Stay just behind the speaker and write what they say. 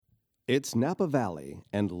It's Napa Valley,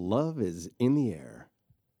 and love is in the air.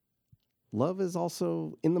 Love is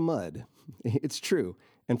also in the mud. It's true.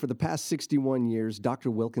 And for the past 61 years,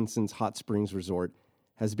 Dr. Wilkinson's Hot Springs Resort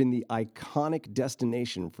has been the iconic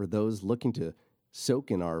destination for those looking to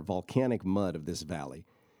soak in our volcanic mud of this valley.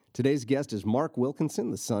 Today's guest is Mark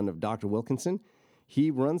Wilkinson, the son of Dr. Wilkinson.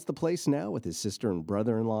 He runs the place now with his sister and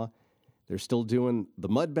brother-in-law. They're still doing the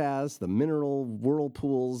mud baths, the mineral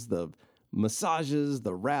whirlpools, the massages,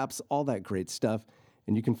 the wraps, all that great stuff.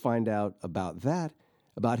 And you can find out about that,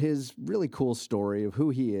 about his really cool story of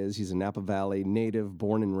who he is. He's a Napa Valley native,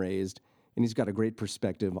 born and raised, and he's got a great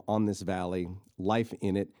perspective on this valley, life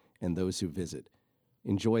in it, and those who visit.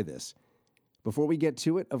 Enjoy this. Before we get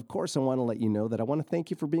to it, of course, I want to let you know that I want to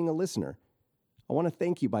thank you for being a listener. I want to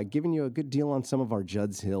thank you by giving you a good deal on some of our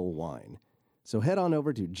Judd's Hill wine. So head on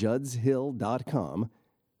over to juddshill.com,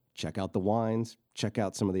 check out the wines, check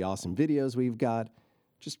out some of the awesome videos we've got.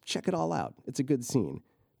 Just check it all out. It's a good scene.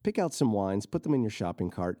 Pick out some wines, put them in your shopping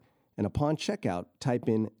cart, and upon checkout, type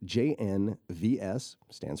in JNVS,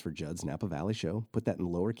 stands for Judd's Napa Valley Show, put that in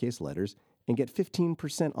lowercase letters, and get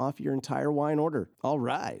 15% off your entire wine order. All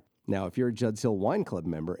right. Now, if you're a Judd's Hill Wine Club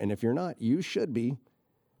member, and if you're not, you should be,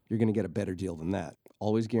 you're going to get a better deal than that.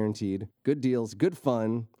 Always guaranteed. Good deals, good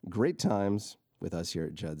fun, great times with us here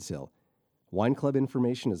at Judd's Hill. Wine Club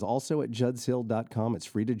information is also at juddshill.com. It's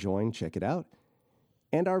free to join. Check it out.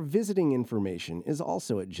 And our visiting information is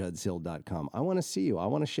also at juddshill.com. I want to see you. I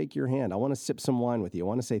want to shake your hand. I want to sip some wine with you. I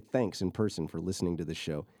want to say thanks in person for listening to the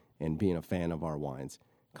show and being a fan of our wines.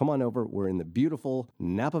 Come on over. We're in the beautiful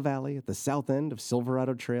Napa Valley at the south end of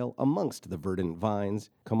Silverado Trail amongst the verdant vines.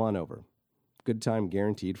 Come on over. Good time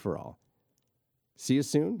guaranteed for all. See you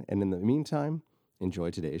soon, and in the meantime,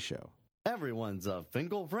 enjoy today's show. Everyone's a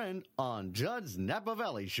Finkel friend on Judd's Napa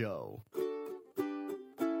Valley Show.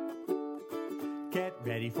 Get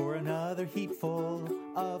ready for another heap full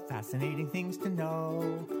of fascinating things to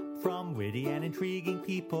know from witty and intriguing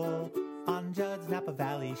people on Judd's Napa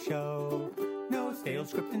Valley Show. No stale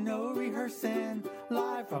script and no rehearsing,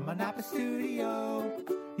 live from a Napa studio.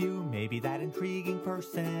 You may be that intriguing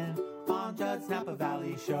person on Judd's Napa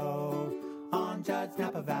Valley Show. On Judd's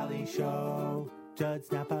Napa Valley Show.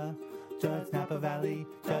 Judd's Napa Valley,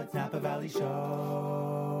 Judd's Napa Valley Show.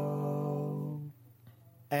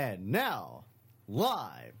 And now,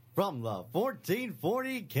 live from the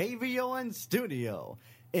 1440 KVON studio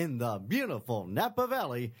in the beautiful Napa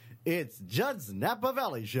Valley, it's Judd's Napa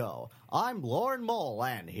Valley Show. I'm Lauren Mole,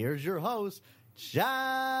 and here's your host, Judd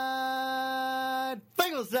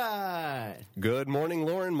Finkelstein. Good morning,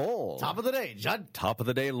 Lauren Mole. Top of the day, Judd. Top of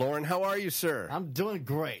the day, Lauren. How are you, sir? I'm doing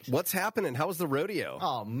great. What's happening? How was the rodeo?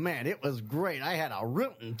 Oh, man, it was great. I had a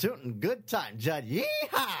rootin' tootin' good time, Judd.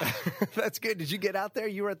 Yeehaw! That's good. Did you get out there?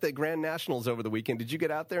 You were at the Grand Nationals over the weekend. Did you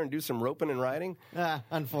get out there and do some roping and riding?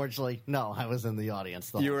 Unfortunately, no. I was in the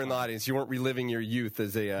audience. You were in the audience. You weren't reliving your youth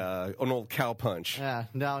as an old cowpunch.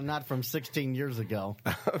 No, not from 16 years ago.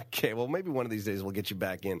 Okay, well, maybe one of these days we'll get you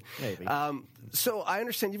back in. Maybe. So I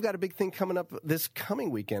understand you've got a big thing coming up this coming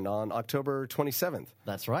weekend on October 27th.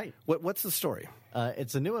 That's right. What's the story?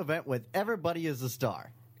 It's a new event with Everybody is a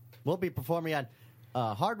Star. We'll be performing at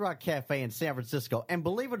Hard Rock Cafe in San Francisco. And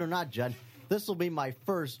believe it or not, Judd, this will be my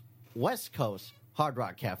first West Coast Hard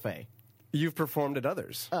Rock Cafe. You've performed at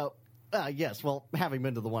others. Yes, well, having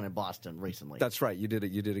been to the one in Boston recently. That's right. You did a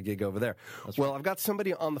gig over there. Well, I've got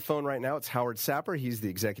somebody on the phone right now. It's Howard Sapper. He's the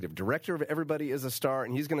executive director of Everybody is a Star,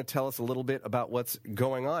 and he's going to tell us a little bit about what's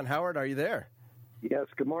going on. Howard, are you there? Yes,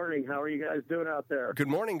 good morning. How are you guys doing out there? Good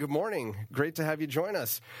morning. Good morning. Great to have you join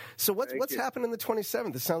us. So what's happening the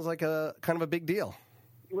 27th? This sounds like a kind of a big deal.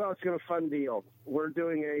 Well, it's a fun deal. We're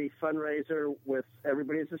doing a fundraiser with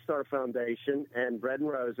Everybody is a Star Foundation and Bread and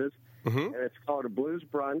Roses, and it's called a Blues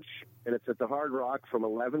Brunch, and it's at the Hard Rock from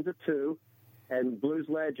 11 to 2, and blues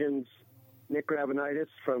legends Nick Gravenitis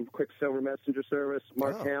from Quicksilver Messenger Service,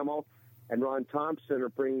 Mark Hamill, and Ron Thompson are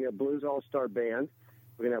bringing a Blues All-Star Band.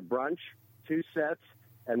 We're going to have brunch, 2 sets,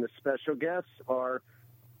 and the special guests are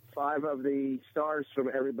 5 of the stars from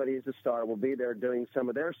Everybody is a Star will be there doing some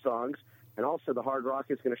of their songs. And also the Hard Rock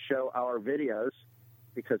is going to show our videos,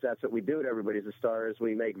 because that's what we do at Everybody's a Star, is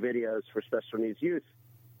we make videos for special needs youth.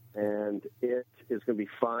 And it is going to be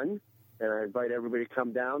fun. And I invite everybody to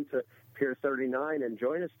come down to Pier 39 and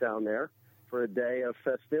join us down there for a day of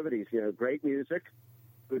festivities. You know, great music,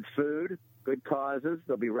 good food, good causes.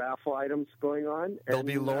 There'll be raffle items going on. There'll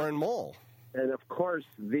be Lauren Mole. And, of course,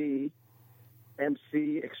 the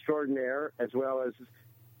MC extraordinaire, as well as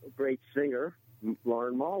a great singer,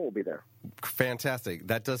 Lauren Mall will be there. Fantastic.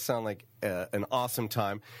 That does sound like an awesome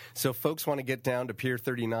time. So folks want to get down to Pier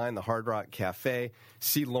 39, the Hard Rock Cafe,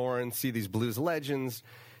 see Lauren, see these blues legends,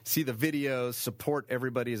 see the videos, support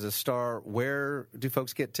Everybody as a Star. Where do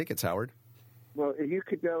folks get tickets, Howard? Well, you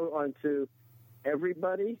could go onto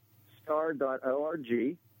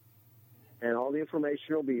everybodystar.org, and all the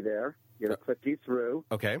information will be there. It'll click you through.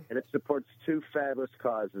 Okay. And it supports two fabulous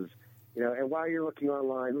causes. And while you're looking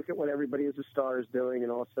online, look at what Everybody is a Star is doing,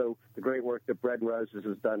 and also the great work that Bread and Roses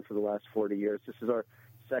has done for the last 40 years. This is our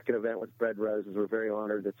second event with Bread and Roses. We're very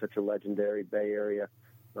honored that such a legendary Bay Area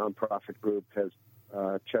nonprofit group has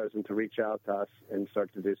chosen to reach out to us and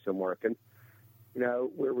start to do some work. And,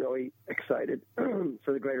 we're really excited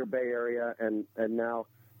for the greater Bay Area and now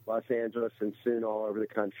Los Angeles and soon all over the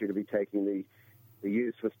country to be taking the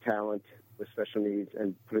youth with talent, with special needs,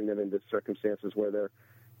 and putting them into circumstances where their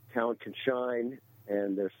talent can shine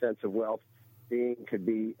and their sense of well-being could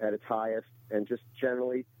be at its highest, and just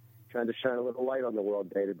generally trying to shine a little light on the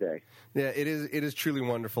world day to day. Yeah, it is truly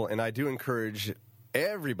wonderful, and I do encourage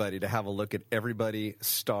everybody to have a look at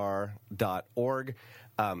everybodystar.org.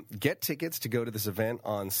 Get tickets to go to this event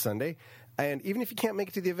on Sunday, and even if you can't make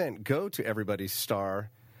it to the event, go to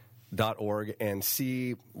everybodystar.org and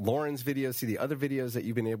see Lauren's videos, see the other videos that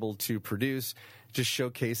you've been able to produce. Just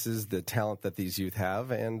showcases the talent that these youth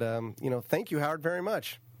have. And, thank you, Howard, very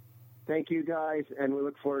much. Thank you, guys, and we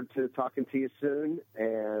look forward to talking to you soon.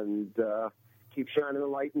 And keep shining the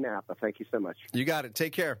light in Napa. Thank you so much. You got it.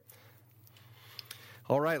 Take care.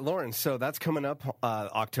 All right, Lauren, so that's coming up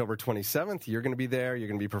October 27th. You're going to be there. You're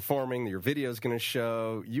going to be performing. Your video is going to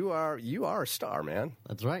show. You are a star, man.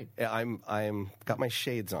 That's right. I'm got my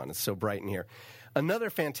shades on. It's so bright in here. Another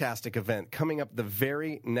fantastic event coming up the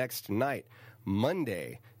very next night,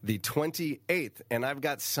 Monday, the 28th. And I've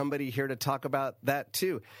got somebody here to talk about that,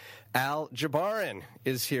 too. Al Jabarin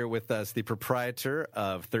is here with us, the proprietor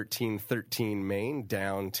of 1313 Main,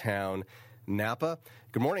 downtown Napa.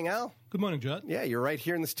 Good morning, Al. Good morning, Judd. Yeah, you're right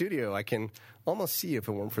here in the studio. I can almost see you if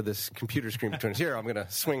it weren't for this computer screen between us. Here, I'm going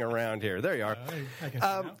to swing around here. There you are. I can see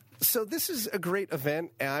now. So this is a great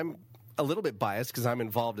event, and I'm a little bit biased because I'm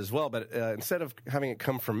involved as well, but instead of having it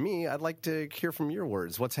come from me, I'd like to hear from your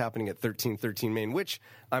words. What's happening at 1313 Main, which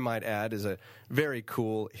I might add is a very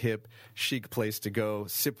cool, hip, chic place to go,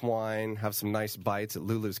 sip wine, have some nice bites at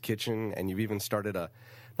Lulu's Kitchen, and you've even started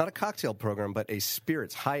not a cocktail program, but a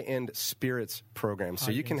high-end spirits program.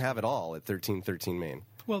 So you can have it all at 1313 Main.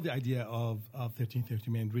 Well, the idea of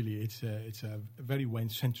 1330 Main, really, it's a very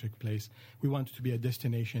wine-centric place. We want it to be a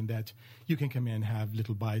destination that you can come in, have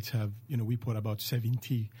little bites, we pour about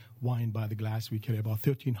 70 wine by the glass. We carry about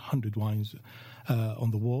 1,300 wines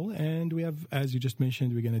on the wall. And we have, as you just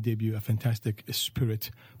mentioned, we're going to debut a fantastic spirit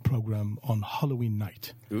program on Halloween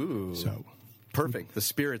night. Ooh. So... Perfect. The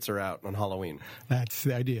spirits are out on Halloween. That's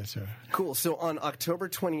the idea, sir. Cool. So on October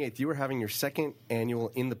 28th, you are having your second annual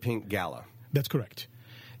In the Pink Gala. That's correct.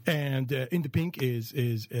 And In the Pink is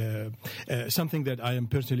something that I am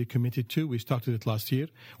personally committed to. We started it last year.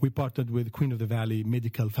 We partnered with Queen of the Valley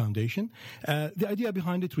Medical Foundation. The idea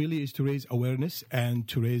behind it really is to raise awareness and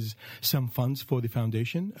to raise some funds for the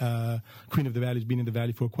foundation. Queen of the Valley has been in the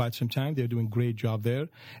Valley for quite some time. They're doing a great job there.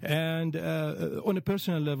 And on a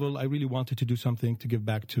personal level, I really wanted to do something to give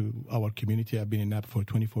back to our community. I've been in Napa for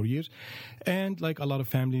 24 years. And like a lot of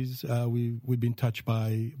families, we've been touched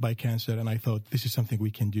by cancer. And I thought this is something we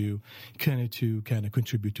can do to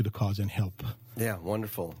contribute to the cause and help. Yeah,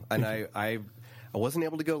 wonderful. And I wasn't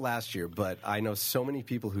able to go last year, but I know so many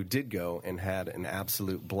people who did go and had an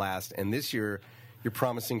absolute blast. And this year, you're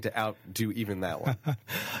promising to outdo even that one.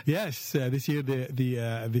 Yes, this year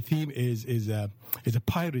the theme is a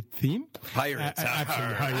pirate theme. Pirates,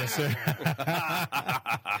 absolutely, yes, sir.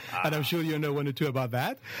 And I'm sure you know one or two about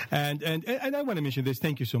that. And I want to mention this.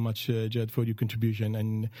 Thank you so much, Judd, for your contribution.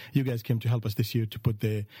 And you guys came to help us this year to put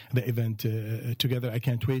the event together. I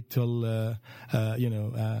can't wait till Monday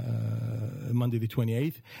the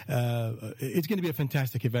 28th. It's going to be a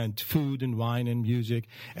fantastic event. Food and wine and music,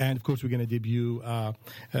 and of course we're going to debut. A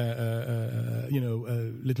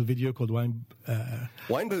little video called Wine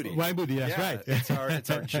Booty. Wine Booty, that's right. It's our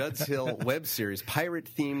Judd's Hill web series,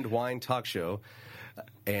 pirate-themed wine talk show.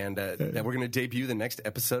 And we're going to debut the next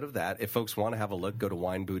episode of that. If folks want to have a look, go to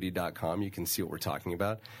winebooty.com. You can see what we're talking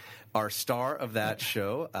about. Our star of that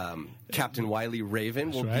show, Captain Wiley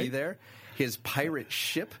Raven, will be there. His pirate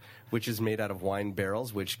ship, which is made out of wine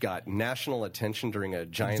barrels, which got national attention during a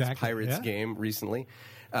Giants-Pirates game recently.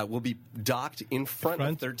 Will be docked in front of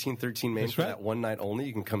 1313 Main for that one night only.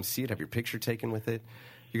 You can come see it, have your picture taken with it.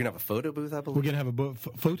 You're going to have a photo booth, I believe? We're going to have a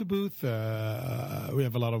photo booth. We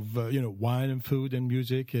have a lot of wine and food and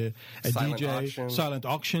music. A Silent DJ, auction. silent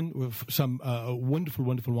auction with some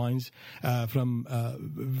wonderful wines from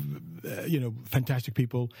fantastic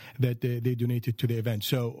people that they donated to the event.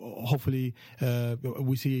 So hopefully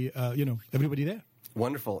we see everybody there.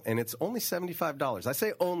 Wonderful. And it's only $75. I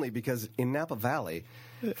say only because in Napa Valley,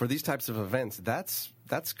 for these types of events, that's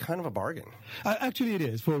kind of a bargain. Actually, it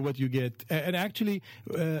is for what you get. And actually,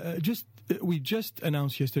 we just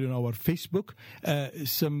announced yesterday on our Facebook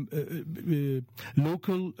some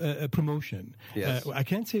local promotion. Yes. I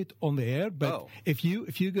can't say it on the air, but if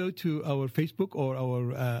you go to our Facebook or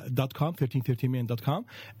our .com, 1313man.com,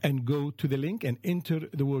 and go to the link and enter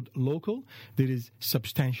the word local, there is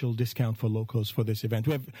substantial discount for locals for this event.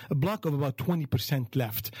 We have a block of about 20%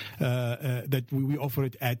 left that we offer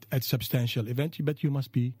it at substantial event, but you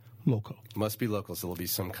must be local. Must be local, so there'll be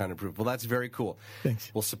some kind of proof. Well, that's very cool.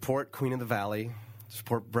 Thanks. We'll support Queen of the Valley,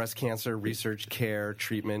 support breast cancer research, care,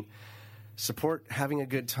 treatment, support having a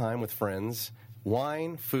good time with friends,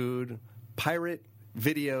 wine, food, pirate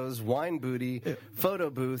videos, wine booty, photo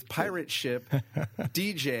booth, pirate ship,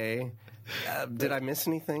 DJ. Did I miss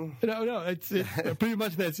anything? No, it's pretty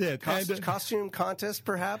much that's it. Costume contest,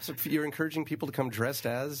 perhaps? If you're encouraging people to come dressed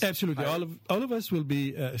as? Absolutely. All of us will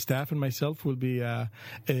be, staff and myself will be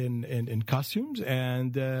in costumes,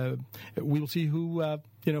 and we'll see who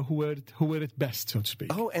wear it best, so to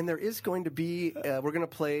speak. Oh, and there is going to be, we're going to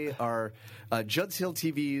play our Judd's Hill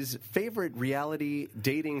TV's favorite reality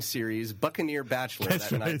dating series, Buccaneer Bachelor, That's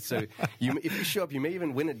that right. night. So if you show up, you may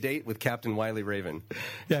even win a date with Captain Wiley Raven.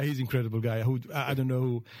 Yeah, he's an incredible guy. I don't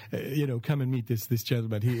know who, come and meet this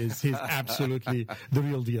gentleman. He's absolutely the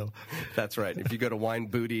real deal. That's right. If you go to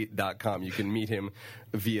winebooty.com, you can meet him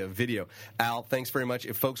via video. Al, thanks very much.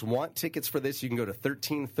 If folks want tickets for this, you can go to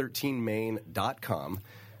 1313main.com.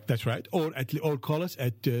 That's right. Or call us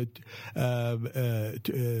at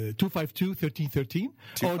 252-1313.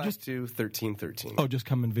 252-1313. Or just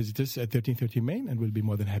come and visit us at 1313 Main, and we'll be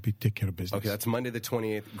more than happy to take care of business. Okay, that's Monday the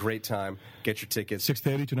 28th. Great time. Get your tickets.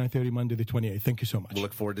 6:30 to 9:30, Monday the 28th. Thank you so much. We'll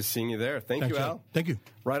look forward to seeing you there. Thanks you, Al. Thank you.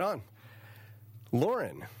 Right on.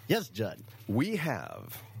 Lauren. Yes, Judd. We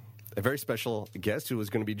have a very special guest who is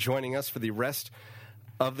going to be joining us for the rest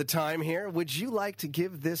of the time here. Would you like to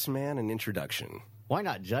give this man an introduction? Why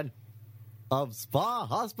not, Judd? Of Spa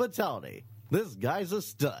Hospitality. This guy's a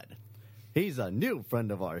stud. He's a new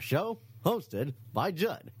friend of our show, hosted by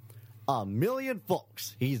Judd. 1 million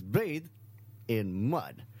folks he's bathed in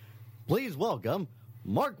mud. Please welcome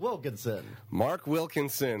Mark Wilkinson. Mark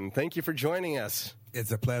Wilkinson, thank you for joining us.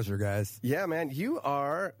 It's a pleasure, guys. Yeah, man, you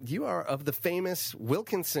are of the famous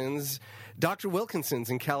Wilkinsons, Dr. Wilkinsons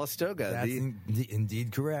in Calistoga. That's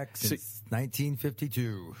indeed correct. Since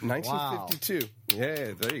 1952. 1952. Wow.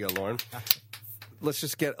 Yeah, there you go, Lauren. Let's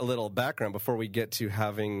just get a little background before we get to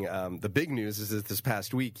having the big news. Is that this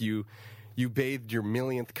past week you bathed your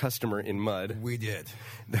millionth customer in mud. We did.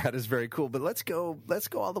 That is very cool. But let's go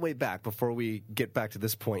all the way back before we get back to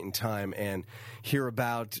this point in time and hear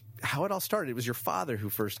about how it all started. It was your father who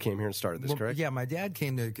first came here and started this, correct? Yeah, my dad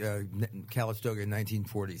came to Calistoga in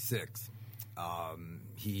 1946.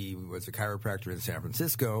 He was a chiropractor in San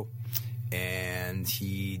Francisco, and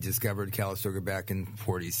he discovered Calistoga back in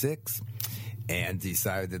 46. And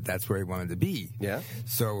decided that that's where he wanted to be. Yeah.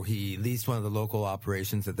 So he leased one of the local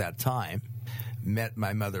operations at that time, met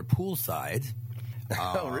my mother poolside.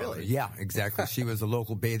 Oh, really? Yeah, exactly. She was a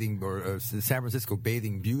local San Francisco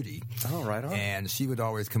bathing beauty. Oh, right on. And she would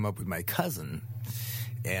always come up with my cousin.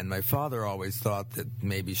 And my father always thought that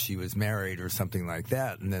maybe she was married or something like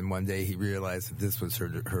that. And then one day he realized that this was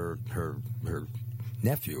her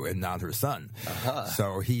nephew and not her son. Uh-huh.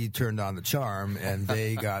 So he turned on the charm, and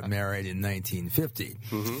they got married in 1950.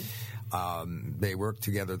 Mm-hmm. They worked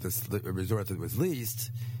together at this resort that was leased,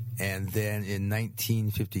 and then in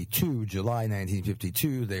 1952, July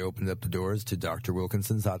 1952, they opened up the doors to Dr.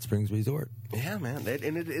 Wilkinson's Hot Springs Resort. Yeah, man.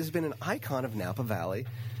 And it has been an icon of Napa Valley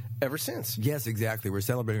ever since. Yes, exactly. We're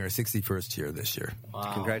celebrating our 61st year this year.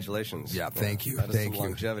 Wow. Congratulations. Yeah, thank you. That is thank some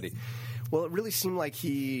longevity. Well, it really seemed like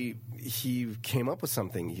he came up with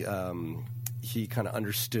something. He kind of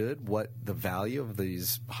understood what the value of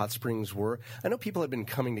these hot springs were. I know people have been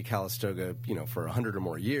coming to Calistoga, for 100 or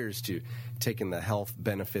more years to take in the health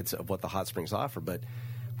benefits of what the hot springs offer, but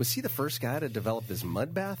was he the first guy to develop this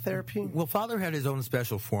mud bath therapy? Well, Father had his own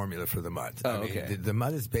special formula for the mud. Okay. The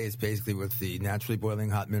mud is based basically with the naturally boiling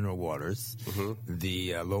hot mineral waters, mm-hmm.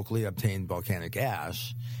 the locally obtained volcanic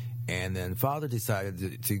ash, And then Father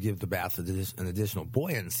decided to give the bath an additional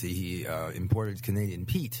buoyancy. He imported Canadian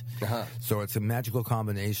peat. So it's a magical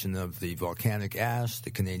combination of the volcanic ash,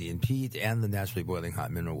 the Canadian peat, and the naturally boiling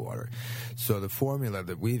hot mineral water. So the formula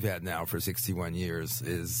that we've had now for 61 years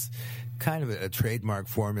is kind of a trademark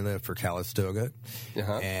formula for Calistoga.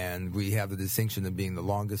 And we have the distinction of being the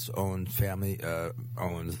longest owned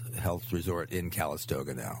family-owned health resort in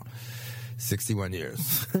Calistoga now. 61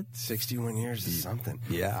 years. 61 years is something.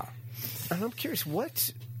 Yeah. And I'm curious,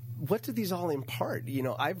 what do these all impart? You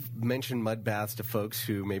know, I've mentioned mud baths to folks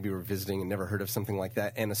who maybe were visiting and never heard of something like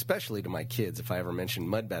that, and especially to my kids. If I ever mention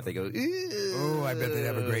mud bath, they go, ew. Oh, I bet they'd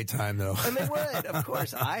have a great time, though. And they would, of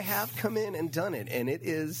course. I have come in and done it, and it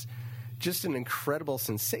is just an incredible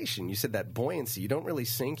sensation. You said that buoyancy. You don't really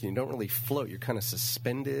sink and you don't really float. You're kind of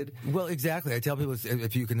suspended. Well, exactly. I tell people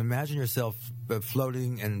if you can imagine yourself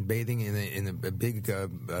floating and bathing in a big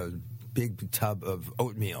tub of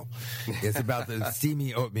oatmeal. It's about the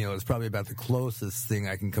steamy oatmeal. It's probably about the closest thing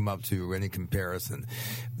I can come up to any comparison.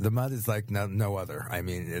 The mud is like no other. I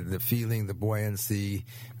mean, the feeling, the buoyancy,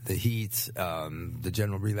 the heat, the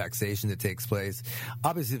general relaxation that takes place.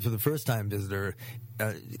 Obviously, for the first-time visitor,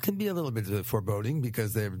 it can be a little bit foreboding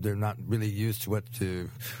because they're not really used to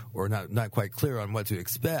or not quite clear on what to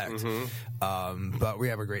expect. But we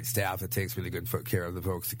have a great staff that takes really good care of the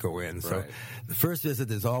folks that go in. So the first visit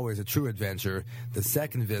is always a true adventure. The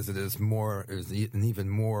second visit is even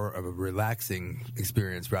more of a relaxing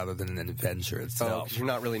experience rather than an adventure itself. Oh, because you're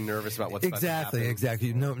not really nervous about what's about to happen.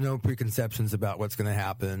 Exactly. No preconceptions about what's going to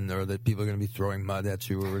happen or that people are going to be throwing mud at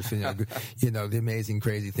you or the amazing,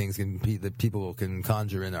 crazy things that people can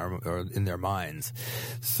conjure in their minds.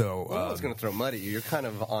 So I was going to throw mud at you. You're kind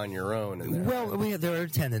of on your own in there. Well, there are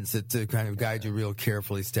attendants to kind of guide you real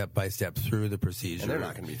carefully, step by step, through the procedure. And they're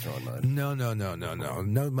not going to be throwing mud. No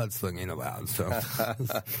mudslinging allowed. So.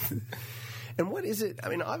 And what is it? I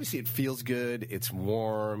mean, obviously it feels good. It's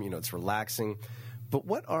warm. It's relaxing. But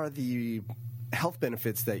what are the health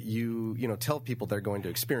benefits that you tell people they're going to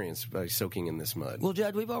experience by soaking in this mud? Well,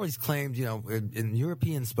 Jed, we've always claimed, in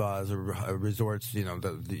European spas or resorts,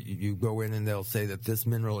 you go in and they'll say that this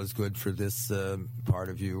mineral is good for this part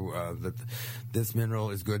of you, that this mineral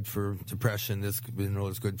is good for depression, this mineral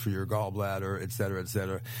is good for your gallbladder, et cetera, et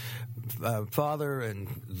cetera. Father and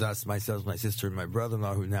thus myself, my sister, and my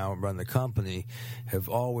brother-in-law, who now run the company, have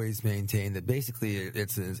always maintained that basically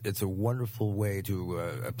it's a wonderful way to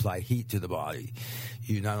apply heat to the body.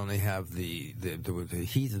 You not only have the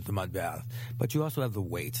heat of the mud bath, but you also have the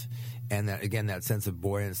weight. And that sense of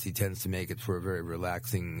buoyancy tends to make it for a very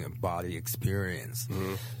relaxing body experience.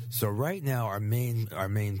 So right now, our main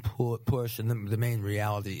push and the main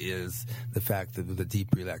reality is the fact that the deep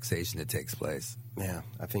relaxation that takes place. Yeah,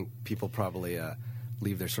 I think people probably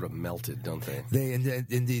leave there sort of melted, don't they?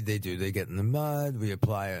 Indeed they do. They get in the mud. We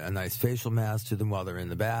apply a nice facial mask to them while they're in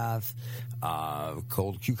the bath.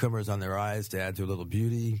 Cold cucumbers on their eyes to add to a little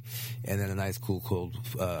beauty, and then a nice cold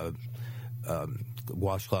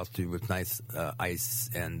washcloth with nice ice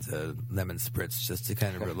and lemon spritz just to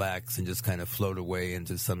kind of relax and just kind of float away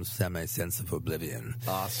into some semi-sense of oblivion.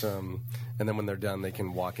 Awesome. And then when they're done, they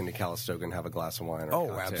can walk into Calistoga and have a glass of wine or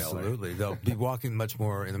a cocktail. Absolutely. They'll be walking in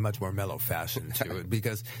a much more mellow fashion to it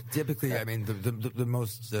because typically, I mean, the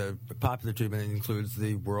most popular treatment includes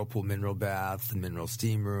the Whirlpool mineral bath, the mineral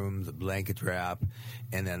steam room, the blanket wrap,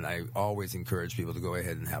 and then I always encourage people to go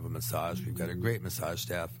ahead and have a massage. We've got a great massage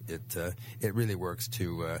staff. It really works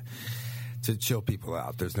to chill people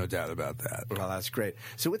out. There's no doubt about that. Well, that's great.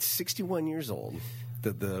 So it's 61 years old,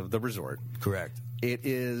 the resort. Correct. It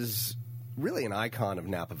is really an icon of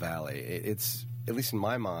Napa Valley. It's, at least in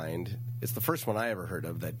my mind, it's the first one I ever heard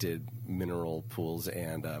of that did mineral pools.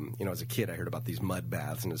 And, as a kid, I heard about these mud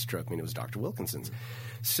baths, and it struck me, and it was Dr. Wilkinson's.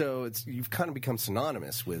 So you've kind of become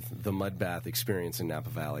synonymous with the mud bath experience in Napa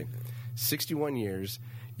Valley. 61 years.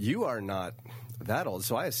 You are not that old,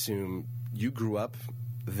 so I assume you grew up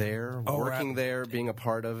there, working there, being a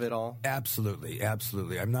part of it all? Absolutely.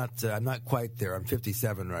 I'm not quite there. I'm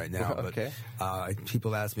 57 right now. Okay. But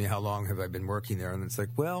people ask me how long have I been working there, and it's like,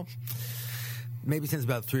 well, maybe since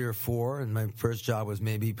about 3 or 4, and my first job was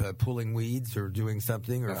maybe pulling weeds or doing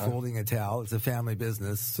something or folding a towel. It's a family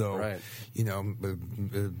business, so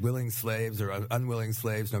willing slaves or unwilling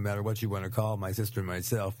slaves, no matter what you want to call my sister and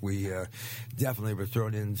myself, we definitely were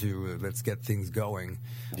thrown into let's get things going.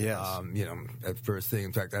 Yes. At first thing.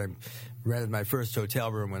 In fact, I rented my first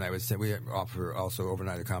hotel room when I was 10. We offer also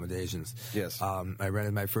overnight accommodations. Yes. I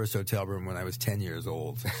rented my first hotel room when I was 10 years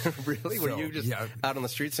old. Really? Were you just out on the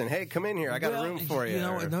street saying, hey, come in here, I got a room room for you. You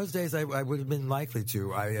know, in those days, I would have been likely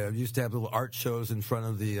to. I used to have little art shows in front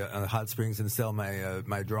of the hot springs and sell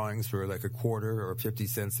my drawings for like a quarter or 50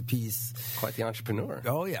 cents a piece. Quite the entrepreneur.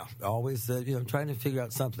 Oh yeah, always trying to figure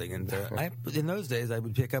out something. And in those days, I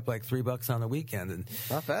would pick up like $3 on a weekend. And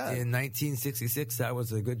not bad. In 1966, that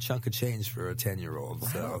was a good chunk of change for a 10-year-old.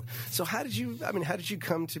 Wow. So how did you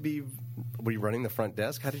come to be? Were you running the front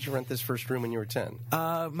desk? How did you rent this first room when you were 10?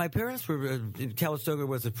 My parents were. Calistoga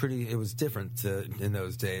was it was different in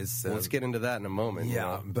those days. Well, let's get into that in a moment.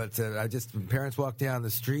 Yeah, but parents walked down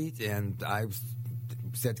the street and I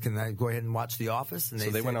said, "Can I go ahead and watch The Office?" And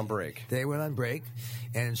they went on break. They went on break,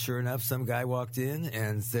 and sure enough, some guy walked in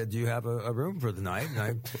and said, "Do you have a room for the night?"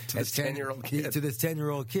 And to this 10-year-old kid. To this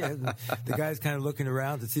 10-year-old kid, the guy's kind of looking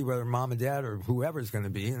around to see whether mom and dad or whoever's going to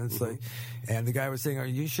be, and it's like, and the guy was saying, "Are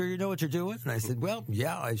you sure you know what you're doing?" And I said, "Well,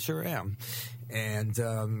 yeah, I sure am." And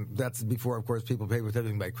that's before, of course, people pay with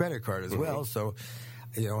everything by credit card as well. So,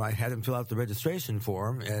 I had him fill out the registration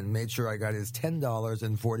form and made sure I got his $10.40,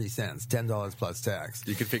 $10 plus tax.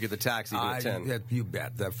 You could figure the tax even at 10. You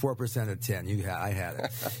bet. That 4% at 10. I had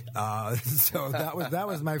it. So that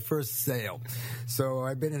was my first sale. So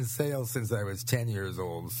I've been in sales since I was 10 years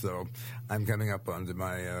old. So I'm coming up onto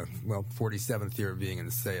my 47th year of being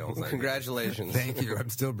in sales. Well, congratulations. Thank you. I'm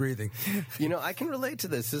still breathing. I can relate to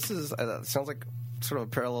this. This is sounds like sort of a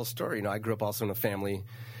parallel story. I grew up also in a family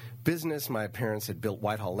business. My parents had built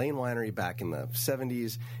Whitehall Lane Winery back in the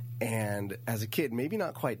 70s, and as a kid, maybe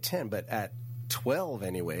not quite 10, but at 12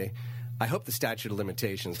 anyway, I hope the statute of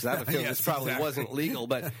limitations, because I have a feeling this probably wasn't legal,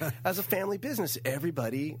 but as a family business,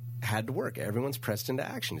 everybody had to work. Everyone's pressed into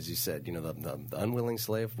action, as you said, the unwilling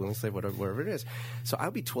slave, willing slave, whatever it is. So I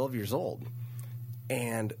would be 12 years old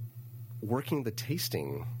and working the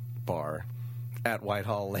tasting bar at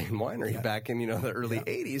Whitehall Lane Winery back in, the early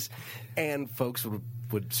 80s, and folks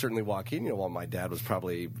would certainly walk in, while my dad was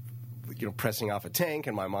probably, pressing off a tank,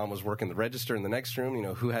 and my mom was working the register in the next room.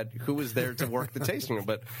 Who was there to work the tasting room?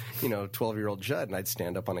 But 12-year-old Judd, and I'd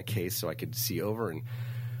stand up on a case so I could see over, and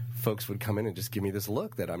folks would come in and just give me this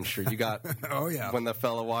look that I'm sure you got. Oh yeah. When the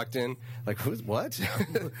fella walked in, like, what?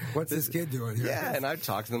 What's this kid doing here? Yeah, and I'd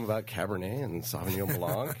talk to them about Cabernet and Sauvignon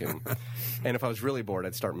Blanc, and if I was really bored,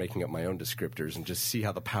 I'd start making up my own descriptors and just see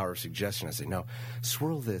how the power of suggestion. I'd say, no,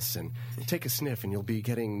 swirl this and take a sniff, and you'll be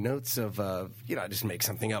getting notes of, I just make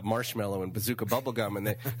something up, marshmallow and bazooka bubblegum, and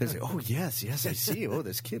they say, oh yes, I see. Oh,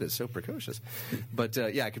 this kid is so precocious. But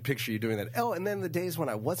I could picture you doing that. Oh, and then the days when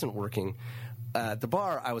I wasn't working at the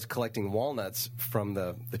bar, I was collecting walnuts from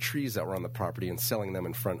the trees that were on the property and selling them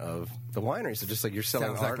in front of the winery. So just like you're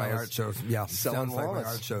selling art, like my art shows. Yeah, selling sounds walnuts. Like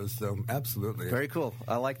my art shows. So absolutely, very cool.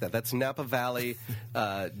 I like that. That's Napa Valley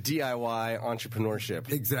DIY entrepreneurship.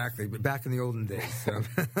 Exactly, but back in the olden days. So.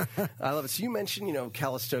 I love it. So you mentioned,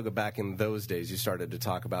 Calistoga back in those days. You started to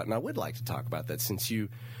talk about, and I would like to talk about that since you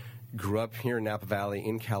grew up here in Napa Valley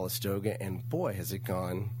in Calistoga, and boy, has it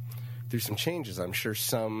gone through some changes. I'm sure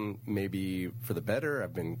some maybe for the better.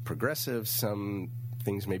 I've been progressive. Some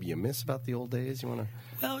things maybe you miss about the old days. You want to?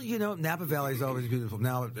 Well, Napa Valley is always beautiful.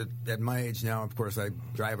 Now, at my age now, of course, I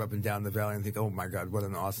drive up and down the valley and think, oh my God, what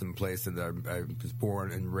an awesome place that I was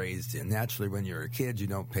born and raised in. Naturally, when you're a kid, you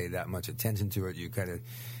don't pay that much attention to it. You kind of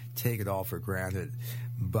take it all for granted.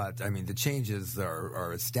 But the changes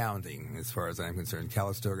are astounding as far as I'm concerned.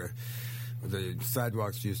 Calistoga, the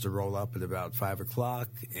sidewalks used to roll up at about 5 o'clock,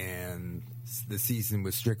 and the season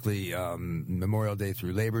was strictly Memorial Day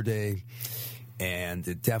through Labor Day, and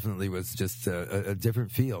it definitely was just a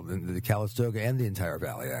different feel than the Calistoga and the entire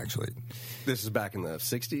valley, actually. This is back in the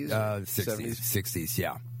 60s? 60s,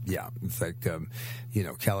 yeah. Yeah, it's like,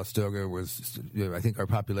 Calistoga was, I think our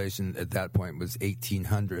population at that point was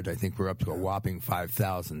 1,800. I think we're up to a whopping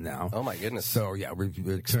 5,000 now. Oh, my goodness. So, yeah, we've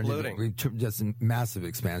exploding. We've just a massive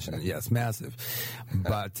expansion. Yes, massive.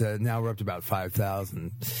 But now we're up to about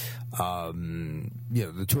 5,000.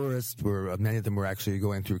 The tourists many of them were actually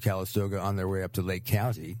going through Calistoga on their way up to Lake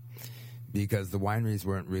County because the wineries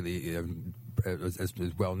weren't really as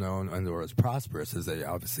well known or as prosperous as they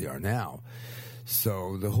obviously are now.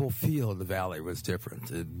 So the whole feel of the valley was different.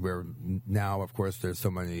 Where now, of course, there's so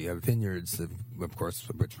many vineyards, of course,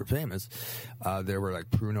 which were famous. There were like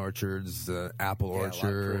prune orchards, apple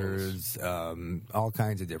orchards, all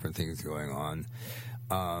kinds of different things going on.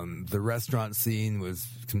 The restaurant scene was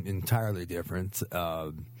entirely different.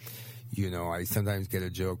 I sometimes get a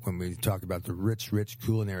joke when we talk about the rich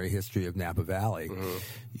culinary history of Napa Valley.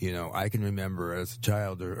 Mm-hmm. I can remember as a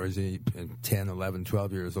child or as a 10, 11,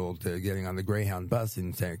 12 years old getting on the Greyhound bus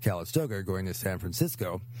in Calistoga going to San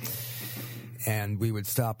Francisco. and we would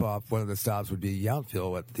stop off. One of the stops would be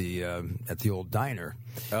Yountville at the old diner.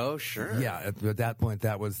 Oh, sure. Yeah, at that point,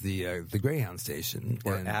 that was the Greyhound station.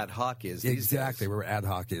 Where And ad hoc is these exactly days. where ad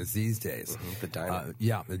hoc is these days. The diner.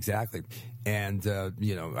 Yeah, exactly. And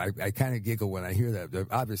I kind of giggle when I hear that.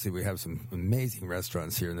 Obviously, we have some amazing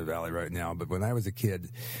restaurants here in the valley right now. But when I was a kid,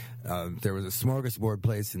 there was a smorgasbord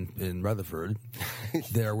place in Rutherford.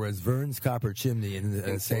 There was Vern's Copper Chimney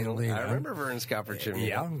in St. Helena. I remember Vern's Copper Chimney.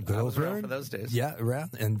 Yeah, good I old was around Vern. for those days. Yeah,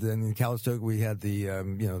 around. And then in Calistoga, we had the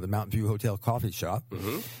the Mountain View Hotel coffee shop.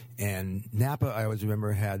 Mm-hmm. And Napa, I always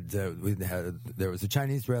remember there was a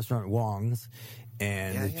Chinese restaurant, Wong's.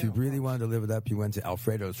 And if you really wanted to live it up, you went to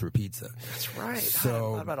Alfredo's for pizza. That's right.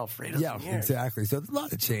 So, I about Alfredo's. Yeah, in years. exactly. So there's a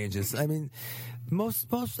lot of changes. I mean, most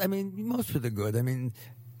for the good. I mean,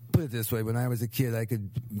 put it this way: when I was a kid, I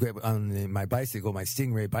could grab on my bicycle, my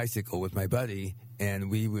Stingray bicycle, with my buddy,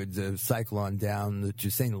 and we would cycle on down to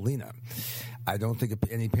St. Helena. I don't think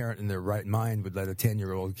any parent in their right mind would let a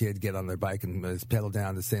 10-year-old kid get on their bike and pedal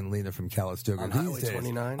down to St. Helena from Calistoga. On these Highway days.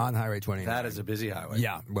 29? On Highway 29. That is a busy highway.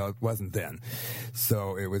 Yeah, well, it wasn't then.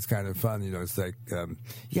 So it was kind of fun. It's like,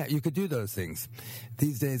 you could do those things.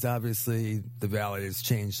 These days, obviously, the valley has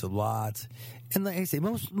changed a lot. And like I say,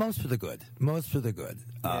 most for the good. Most for the good.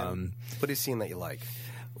 What are you seeing that you like?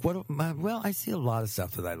 Well, I see a lot of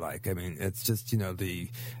stuff that I like. I mean, it's just,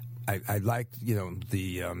 I like,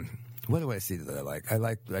 what do I see that I like? I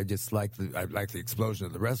like the explosion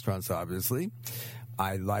of the restaurants, obviously.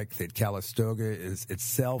 I like that Calistoga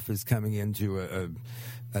itself is coming into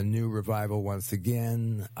a new revival once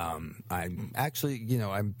again. I'm actually,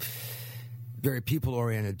 I'm very people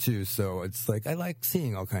oriented too, so it's like I like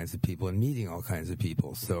seeing all kinds of people and meeting all kinds of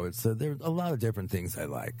people. So it's there are a lot of different things I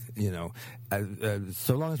like.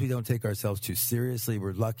 So long as we don't take ourselves too seriously,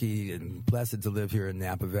 we're lucky and blessed to live here in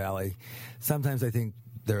Napa Valley. Sometimes I think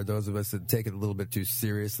there are those of us that take it a little bit too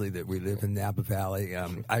seriously that we live in Napa Valley.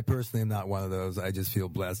 I personally am not one of those. I just feel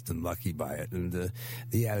blessed and lucky by it. And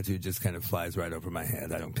the attitude just kind of flies right over my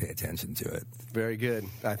head. I don't pay attention to it. Very good.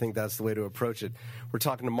 I think that's the way to approach it. We're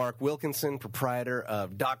talking to Mark Wilkinson, proprietor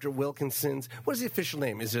of Dr. Wilkinson's. What is the official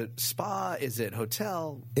name? Is it spa? Is it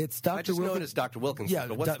hotel? It's Dr. I just know it as Dr. Wilkinson,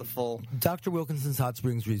 but what's the full? Dr. Wilkinson's Hot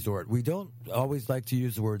Springs Resort. We don't always like to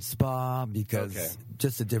use the word spa because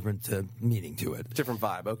just a different meaning to it. Different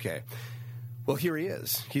vibe. Okay. Well, here he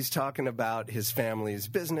is. He's talking about his family's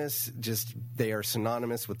business. Just they are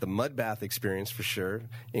synonymous with the mud bath experience for sure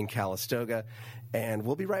in Calistoga. And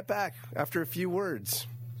we'll be right back after a few words.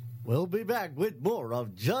 We'll be back with more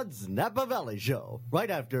of Judd's Napa Valley Show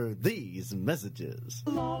right after these messages.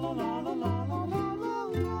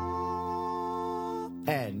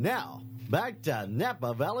 And now, back to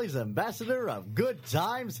Napa Valley's ambassador of good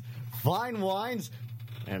times, fine wines,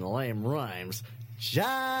 and lame rhymes,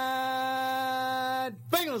 Judd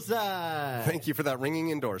Finkelstein. Thank you for that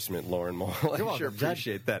ringing endorsement, Lauren Mole. I welcome, sure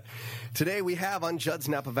appreciate that. Today we have on Judd's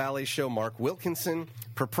Napa Valley Show Mark Wilkinson,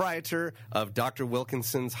 proprietor of Dr.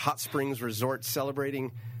 Wilkinson's Hot Springs Resort,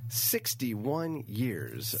 celebrating 61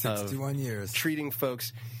 years of treating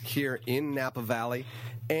folks here in Napa Valley.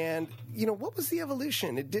 And, what was the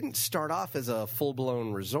evolution? It didn't start off as a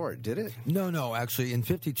full-blown resort, did it? No. Actually, in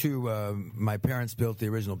 52, my parents built the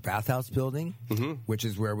original bathhouse building, which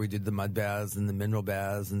is where we did the mud baths and the mineral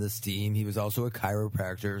baths and the steam. He was also a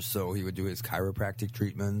chiropractor, so he would do his chiropractic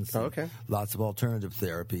treatments. Lots of alternative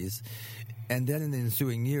therapies. And then in the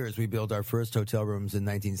ensuing years, we built our first hotel rooms in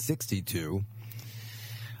 1962.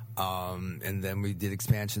 And then we did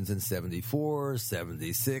expansions in 74,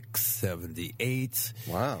 76, 78.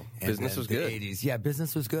 Wow. Business was good. 80s. Yeah,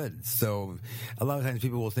 business was good. So a lot of times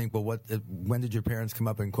people will think, well, when did your parents come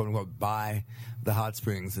up and quote unquote buy the hot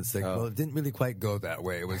springs? It's like, well, it didn't really quite go that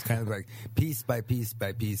way. It was kind of like piece by piece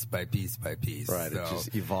by piece by piece by piece. Right. So, it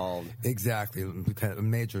just evolved. Exactly. Kind of a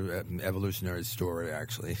major evolutionary story,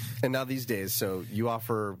 actually. And now these days, so you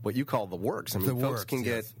offer what you call the works. I mean, folks can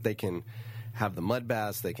they can have the mud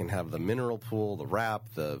baths, they can have the mineral pool, the wrap,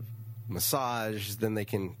 the massage, then they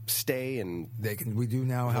can stay and we do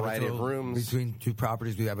now have a variety of rooms. Between two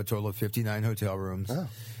properties, we have a total of 59 hotel rooms,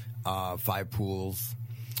 5 pools.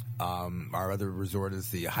 Our other resort is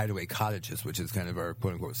the Hideaway Cottages, which is kind of our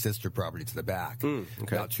quote-unquote sister property to the back,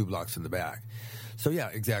 about 2 blocks in the back. So, yeah,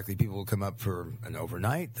 exactly. People will come up for an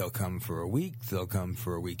overnight. They'll come for a week. They'll come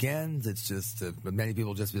for a weekend. It's just many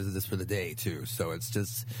people just visit us for the day, too. So it's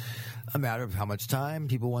just a matter of how much time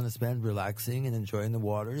people want to spend relaxing and enjoying the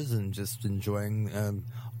waters and just enjoying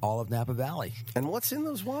all of Napa Valley. And what's in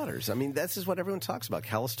those waters? I mean, this is what everyone talks about.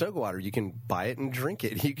 Calistoga water. You can buy it and drink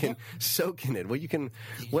it. You can soak in it. Well,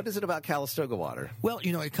 what is it about Calistoga water? Well,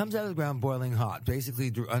 it comes out of the ground boiling hot. Basically,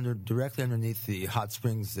 directly underneath the hot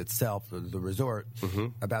springs itself, the resort,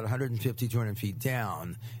 about 150, 200 feet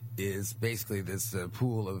down, is basically this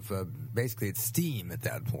pool of, basically it's steam at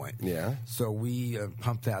that point. Yeah. So we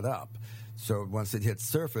pump that up. So once it hits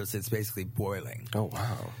surface, it's basically boiling. Oh,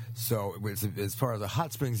 wow. So as far as the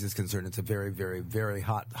hot springs is concerned, it's a very, very, very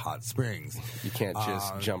hot springs. You can't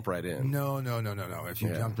just jump right in. No. If you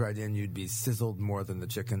jumped right in, you'd be sizzled more than the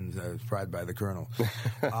chicken fried by the Colonel.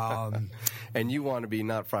 And you want to be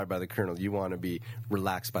not fried by the Colonel. You want to be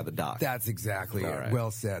relaxed by the dock. That's exactly it. Right. Well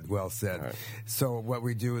said. Right. So what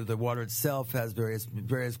we do is the water itself has various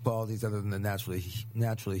qualities other than the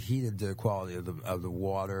naturally heated quality of the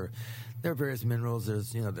water. There are various minerals.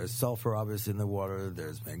 There's sulfur obviously in the water.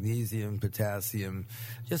 There's magnesium, potassium,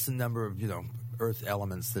 just a number of earth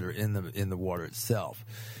elements that are in the water itself.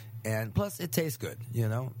 And plus, it tastes good,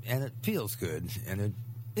 and it feels good, and it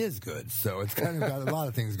is good. So it's kind of got a lot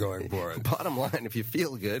of things going for it. Bottom line, if you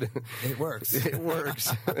feel good, it works. It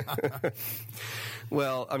works.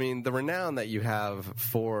 Well, I mean, the renown that you have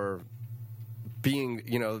for being,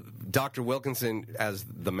 Dr. Wilkinson as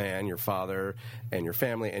the man, your father, and your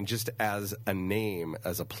family, and just as a name,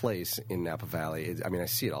 as a place in Napa Valley. I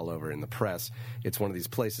see it all over in the press. It's one of these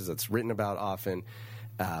places that's written about often,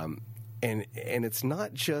 and it's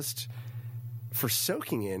not just for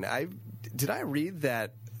soaking in. Did I read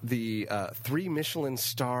that the 3 Michelin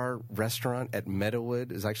star restaurant at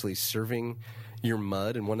Meadowood is actually serving your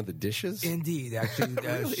mud in one of the dishes? Indeed, actually,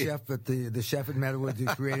 Really? the chef at Meadowood who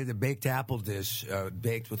created a baked apple dish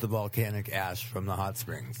baked with the volcanic ash from the hot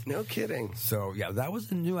springs. No kidding. So yeah, that was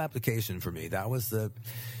a new application for me. That was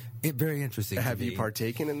very interesting. Have you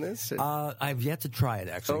partaken in this? I've yet to try it,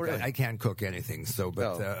 actually. Oh, really? I can't cook anything,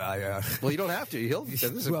 well, you don't have to. This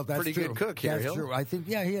is a pretty good cook here. That's true. I think,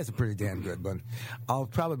 he has a pretty damn good one. I'll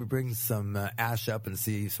probably bring some ash up and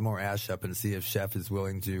see if Chef is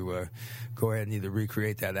willing to go ahead and either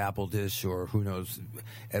recreate that apple dish, or who knows,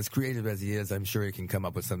 as creative as he is, I'm sure he can come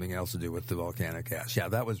up with something else to do with the volcanic ash. Yeah,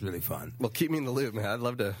 that was really fun. Well, keep me in the loop, man. I'd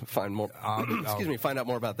love to find more. Find out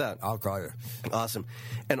more about that. I'll call you. Awesome.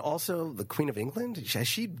 And also, the Queen of England, has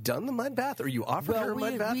she done the mud bath, or you offered her a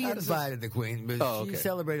mud bath? We invited the Queen, but she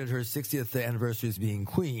celebrated her 60th anniversary as being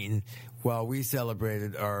Queen, while we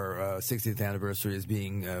celebrated our 60th anniversary as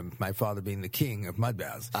being my father being the king of mud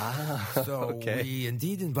baths. So we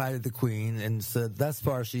indeed invited the Queen, and so thus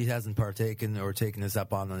far she hasn't partaken or taken us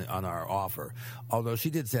up on our offer, although she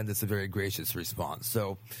did send us a very gracious response.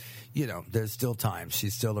 So, there's still time.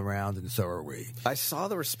 She's still around, and so are we. I saw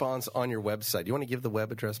the response on your website. You want to give the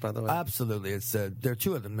web address, by the way? Absolutely. It's there are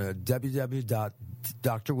two of them.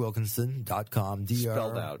 www.drwilkinson.com.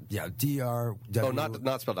 Spelled out. Yeah, D-R. Oh,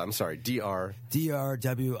 not spelled out. I'm sorry. D-R.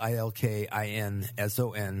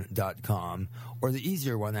 DRWILKINSON.com. Or the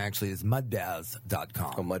easier one, actually, is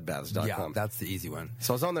mudbaths.com. Oh, mudbaths.com. Yeah, that's the easy one.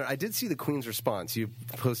 So I was on there. I did see the Queen's response. You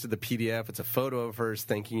posted the PDF. It's a photo of hers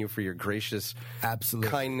thanking you for your gracious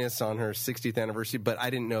kindness on her 60th anniversary. But I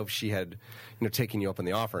didn't know if she had taken you up on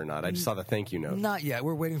the offer or not. I just saw the thank you note. Not yet.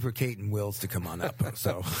 We're waiting for Kate and Wills to come on up.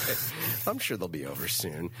 So I'm sure they'll be over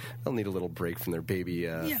soon. They'll need a little break from their baby.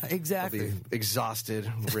 Yeah, exactly. They'll be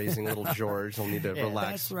exhausted raising little George. They'll need to relax.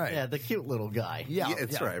 That's right. Yeah, the cute little guy. Yeah,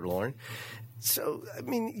 that's right, Lauren. So,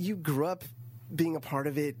 you grew up being a part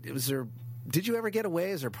of it. Did you ever get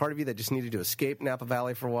away? Is there a part of you that just needed to escape Napa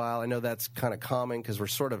Valley for a while? I know that's kind of common because we're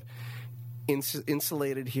sort of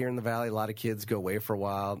insulated here in the Valley. A lot of kids go away for a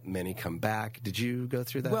while. Many come back. Did you go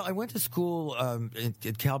through that? Well, I went to school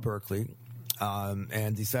at Cal Berkeley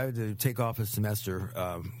and decided to take off a semester.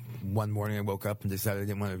 One morning I woke up and decided I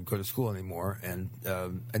didn't want to go to school anymore, and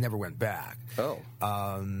I never went back. Oh.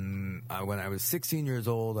 When I was 16 years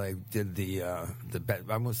old, I did I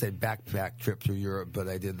won't say backpack trip through Europe, but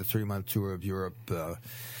I did the 3-month tour of Europe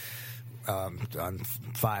on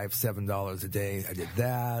 $5-7 a day. I did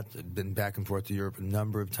that. I've been back and forth to Europe a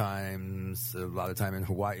number of times. A lot of time in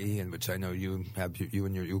Hawaii, in which I know you have you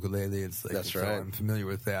and your ukulele. That's right. So I'm familiar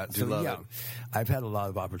with that. Love it. I've had a lot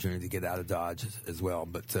of opportunity to get out of Dodge as well.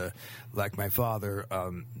 But like my father,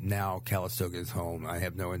 now Calistoga is home. I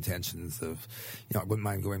have no intentions of, I wouldn't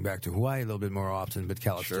mind going back to Hawaii a little bit more often, but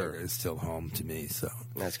Calistoga is still home to me. So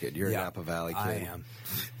that's good. You're a Napa Valley kid. I am.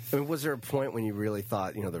 Was there a point when you really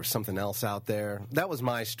thought, there was something else out there? That was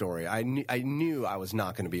my story. I knew I was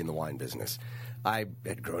not going to be in the wine business. I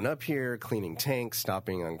had grown up here, cleaning tanks,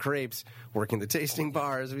 stopping on grapes, working the tasting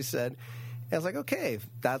bar, as we said. And I was like, okay,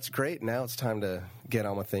 that's great. Now it's time to get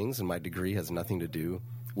on with things, and my degree has nothing to do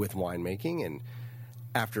with winemaking, and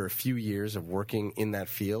after a few years of working in that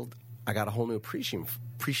field, I got a whole new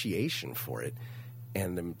appreciation for it,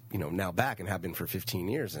 and I'm now back and have been for 15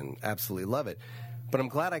 years and absolutely love it. But I'm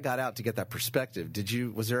glad I got out to get that perspective.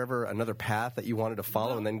 Was there ever another path that you wanted to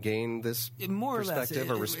follow and then gain this more perspective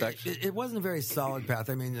or or respect? It wasn't a very solid path.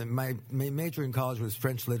 I mean, my major in college was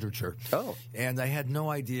French literature. Oh. And I had no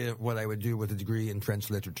idea what I would do with a degree in French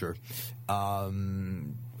literature. I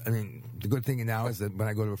mean, the good thing now is that when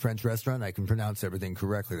I go to a French restaurant, I can pronounce everything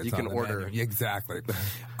correctly. That's you can on the order. menu. Exactly.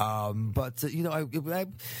 But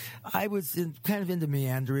I was kind of into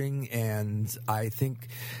meandering, and I think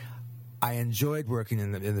I enjoyed working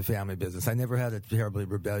in the family business. I never had a terribly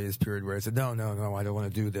rebellious period where I said, no, I don't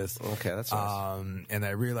want to do this. Okay, that's nice. And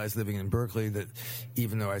I realized living in Berkeley that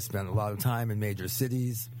even though I spent a lot of time in major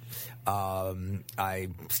cities, I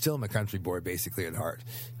still am a country boy basically at heart.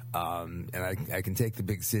 And I can take the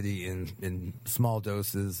big city in small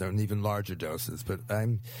doses and even larger doses, but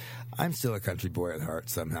I'm still a country boy at heart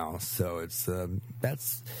somehow. So it's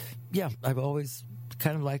I've always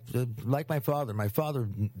kind of like my father. My father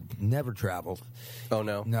never traveled. Oh,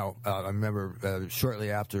 no? No. I remember shortly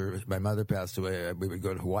after my mother passed away, we would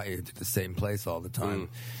go to Hawaii to the same place all the time.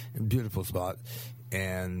 Beautiful spot.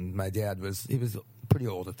 And my dad was pretty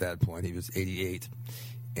old at that point. He was 88.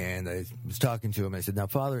 And I was talking to him. I said, now,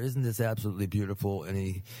 Father, isn't this absolutely beautiful? And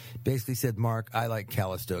he basically said, Mark, I like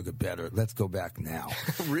Calistoga better. Let's go back now.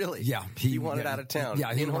 Really? Yeah. He wanted out of town.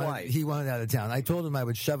 Yeah, in Hawaii. He wanted out of town. I told him I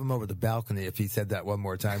would shove him over the balcony if he said that one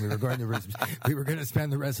more time. We were going to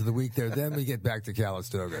spend the rest of the week there. Then we get back to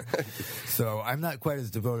Calistoga. So I'm not quite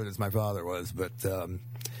as devoted as my father was, but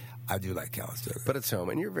I do like Calistoga. But it's home,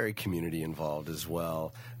 and you're very community involved as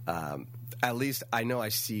well. At least I know I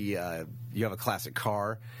see you have a classic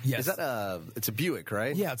car. Yes. Is that it's a Buick,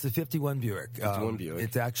 right? Yeah, it's a 51 Buick. 51 Buick.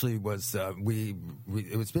 It actually was,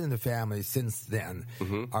 it's been in the family since then.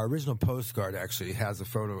 Mm-hmm. Our original postcard actually has a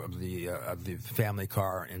photo of the family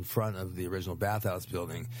car in front of the original bathhouse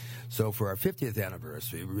building. So for our 50th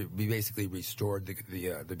anniversary, we basically restored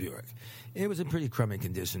the Buick. It was in pretty crummy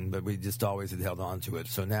condition, but we just always had held on to it.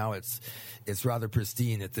 So now it's rather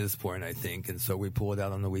pristine at this point, I think. And so we pull it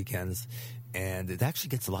out on the weekends, and it actually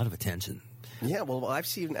gets a lot of attention. Yeah, well, I've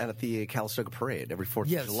seen it at the Calistoga Parade every 4th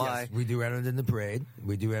of July. Yes, we do enter it in the parade.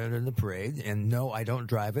 And no, I don't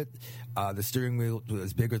drive it. The steering wheel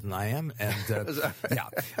is bigger than I am, and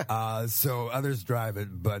so others drive it.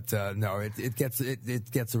 But no, it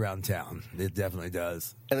gets around town. It definitely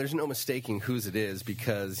does. And there's no mistaking whose it is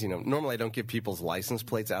because normally I don't give people's license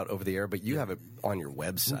plates out over the air, but you have it on your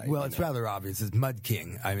website. Well, it's rather obvious. It's Mud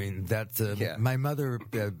King. I mean, my mother,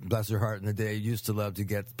 bless her heart in the day, used to love to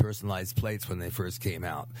get personalized plates when they first came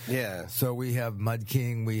out. Yeah. So we have Mud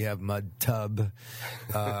King, we have Mud Tub.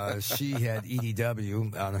 She had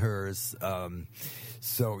EDW on hers.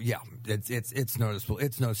 So yeah, it's noticeable.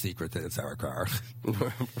 It's no secret that it's our car.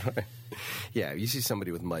 Right. Yeah, you see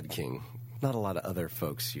somebody with Mud King. Not a lot of other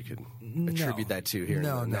folks you could attribute that to here.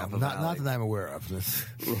 No, in the Napa Valley. Not that I'm aware of.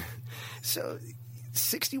 So,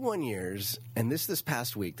 61 years, and this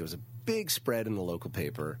past week there was a big spread in the local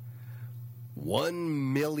paper.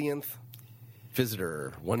 1 millionth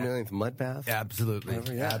visitor, 1 millionth mud bath.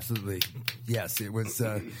 Absolutely, absolutely. Yes, it was.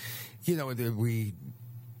 We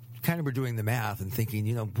kind of were doing the math and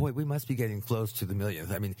thinking, boy, we must be getting close to the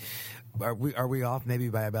millionth. I mean, are we off maybe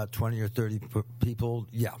by about 20 or 30 people?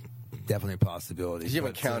 Yeah. Definitely a possibility. You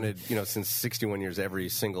haven't counted, since 61 years, every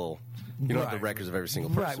single. You don't have the records of every single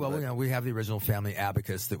person. Right. Well, we have the original family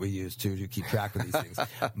abacus that we use to keep track of these things.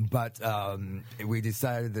 But we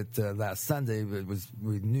decided that last Sunday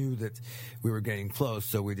we knew that we were getting close,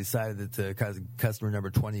 so we decided that customer number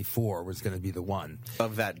 24 was going to be the one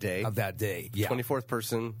of that day. Yeah. 24th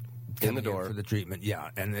person in the door for the treatment. Yeah,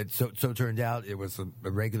 and it so turned out it was a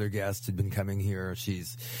regular guest had been coming here.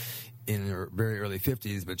 She's in her very early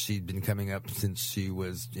 50s, but she'd been coming up since she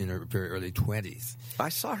was in her very early 20s. I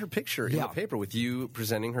saw her picture in the paper with you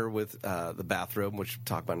presenting her with the bathrobe, which we'll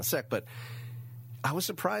talk about in a sec, but I was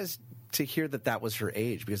surprised to hear that was her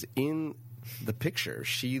age, because in the picture,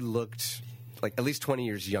 she looked like at least 20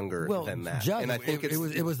 years younger than that. Judd, and I think it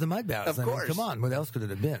was the mud bath. Of course. Come on, what else could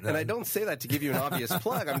it have been? And I don't say that to give you an obvious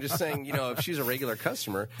plug. I'm just saying, if she's a regular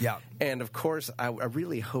customer. Yeah. And of course, I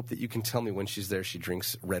really hope that you can tell me when she's there she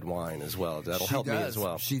drinks red wine as well. That'll help me as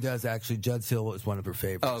well. She does, actually. Judd's Hill is one of her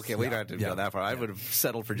favorites. Oh, okay. We don't have to go that far. I would have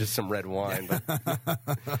settled for just some red wine.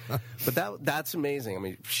 But that's amazing. I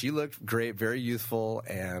mean, she looked great, very youthful,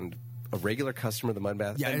 and a regular customer of the mud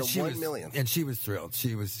bath, and the 1 millionth. And she was thrilled.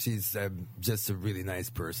 She's just a really nice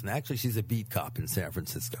person. Actually, she's a beat cop in San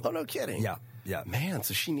Francisco. Oh, no kidding. Yeah. Yeah. Man,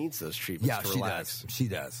 so she needs those treatments Yeah, to she relax.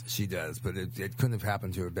 does. She does. But it couldn't have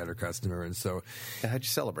happened to a better customer. And so, How'd you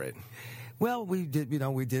celebrate? well, we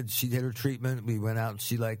did. She did her treatment. We went out.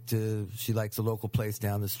 She likes a local place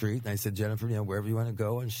down the street. And I said, Jennifer, wherever you want to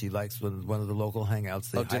go. And she likes one of the local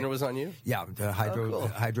hangouts. Dinner was on you? Yeah, the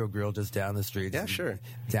Hydro Grill just down the street. Yeah, sure.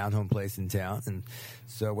 Down home place in town. And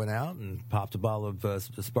so went out and popped a bottle of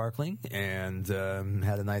sparkling and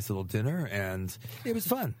had a nice little dinner. And it was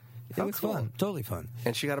fun. It was fun, totally fun.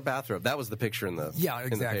 And she got a bathrobe. That was the picture in the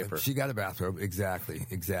exactly. in the paper. She got a bathrobe, exactly.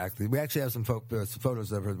 We actually have some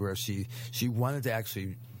photos of her where she wanted to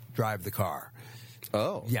actually drive the car.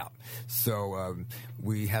 Oh, yeah. So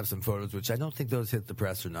we have some photos, which I don't think those hit the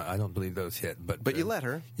press or not. I don't believe those hit, but you let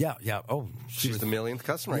her. Yeah. Oh, she's the millionth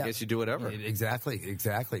customer. Yeah. I guess you do whatever.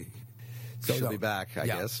 Exactly. So she'll be back, I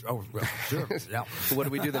guess. Oh, well, sure. Yeah. So what do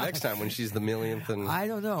we do the next time when she's the millionth? And I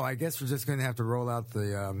don't know. I guess we're just going to have to roll out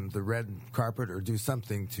the red carpet or do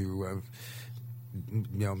something to,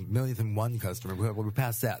 millionth and one customer. We're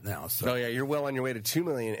past that now. So. Oh yeah, you're well on your way to 2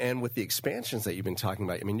 million, and with the expansions that you've been talking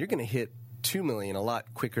about, I mean, you're going to hit 2 million a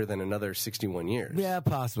lot quicker than another 61 years. Yeah,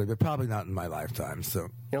 possibly, but probably not in my lifetime. So you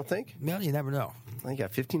don't think? Well, you never know. Well, you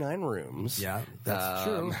got 59 rooms. Yeah, that's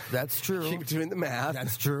true. That's true. Keep doing the math.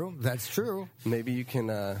 That's true. Maybe you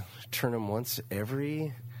can turn them once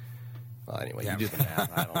every. Well, anyway, you do the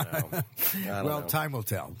math. I don't know. Well, time will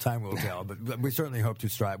tell. But we certainly hope to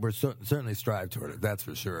strive. We're certainly strive toward it. That's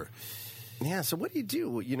for sure. Yeah. So what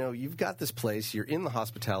do? You've got this place. You're in the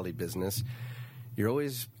hospitality business. You're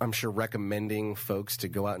always, I'm sure, recommending folks to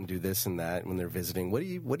go out and do this and that when they're visiting. What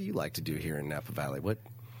do you like to do here in Napa Valley?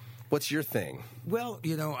 What's your thing? Well,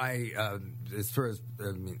 I as far as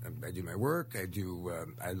I do my work. I do.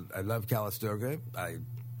 I love Calistoga. I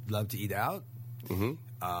love to eat out. Mm-hmm.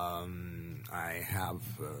 I have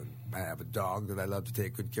a dog that I love to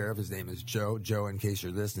take good care of. His name is Joe. Joe, in case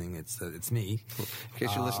you're listening, it's me. In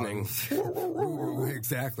case you're listening.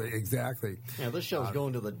 Exactly. Yeah, this show's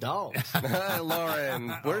going to the dogs. Lauren,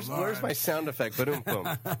 where's my sound effect? Ba-doom, boom.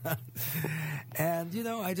 And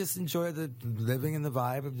I just enjoy the living in the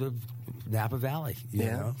vibe of the Napa Valley. You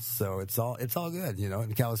know, so it's all good.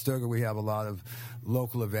 In Calistoga, we have a lot of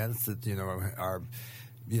local events that are.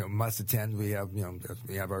 Must attend. We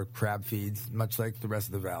have our crab feeds, much like the rest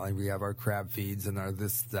of the valley. We have our crab feeds and our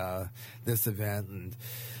this event, and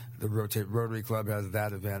the Rotary Club has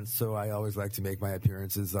that event. So I always like to make my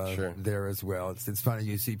appearances there as well. It's funny,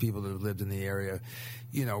 you see people that have lived in the area.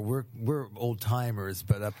 We're old timers,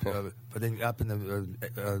 but up in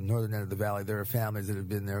the northern end of the valley, there are families that have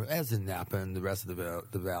been there, as in Napa and the rest of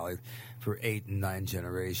the valley, for 8 and 9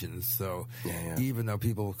 generations. So even though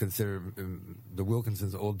people consider the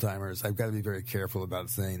Wilkinsons old timers, I've got to be very careful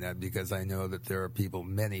about saying that, because I know that there are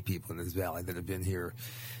many people in this valley that have been here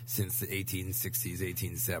since the 1860s,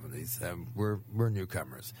 1870s. We're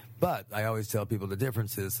newcomers. But I always tell people the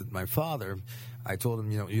difference is that my father, I told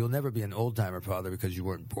him, you'll never be an old timer, father, because you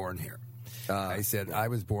weren't born here. I said, I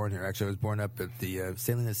was born here. Actually, I was born up at the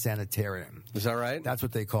Salinas Sanitarium. Is that right? That's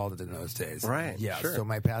what they called it in those days. Right. Yeah. Sure. So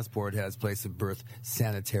my passport has place of birth,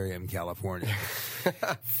 Sanitarium, California.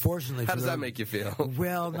 Fortunately, how does that make you feel?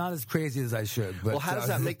 Well, not as crazy as I should. But, well, how does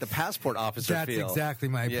that make the passport officer feel? That's exactly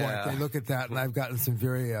my point. They look at that, and I've gotten some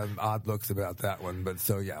very odd looks about that one. But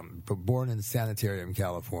so I'm born in Sanitarium,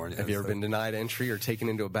 California. Have you ever been denied entry or taken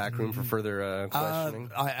into a back room for further questioning?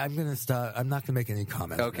 I'm going to stop. I'm not going to make any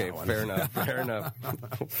comments. Okay, on that one. Fair enough. Fair enough.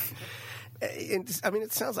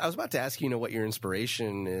 It sounds. I was about to ask you, what your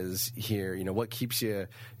inspiration is here. What keeps you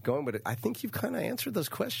going. But I think you've kind of answered those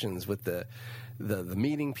questions with the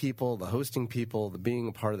meeting people, the hosting people, the being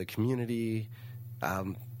a part of the community.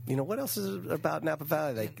 What else is it about Napa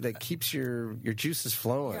Valley that keeps your juices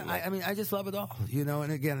flowing? Yeah, I just love it all.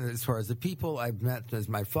 And again, as far as the people I've met, as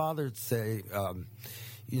my father would say.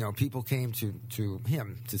 People came to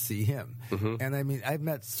him to see him. Mm-hmm. And I've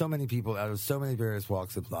met so many people out of so many various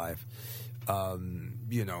walks of life.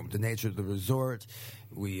 The nature of the resort,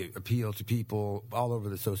 we appeal to people all over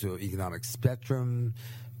the socioeconomic spectrum.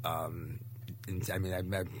 I've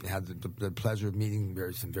had the pleasure of meeting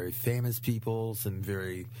some very famous people, some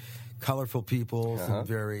very colorful people, some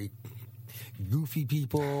very goofy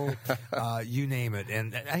people, you name it.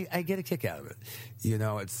 And I get a kick out of it.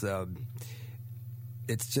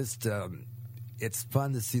 It's just it's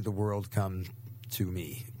fun to see the world come to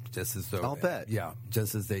me, just as though I'll bet. Yeah,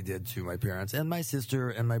 just as they did to my parents and my sister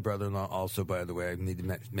and my brother-in-law. Also, by the way, I need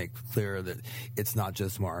to make clear that it's not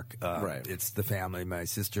just Mark. Right. It's the family. My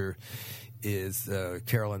sister is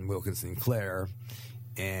Carolyn Wilkinson Clare,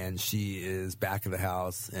 and she is back of the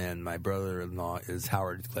house, and my brother-in-law is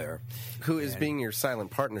Howard Clare. Who is being your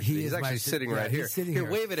silent partner? He's actually sitting right here. Here,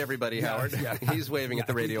 wave at everybody, Howard. Yeah. He's waving at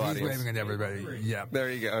the radio audience. He's waving at everybody. Yeah.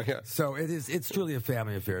 There you go. Yeah. So it's truly a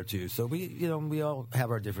family affair too. So we all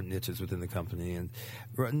have our different niches within the company, and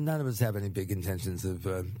none of us have any big intentions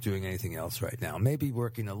of doing anything else right now. Maybe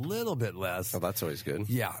working a little bit less. Oh, that's always good.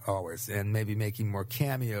 Yeah, always, and maybe making more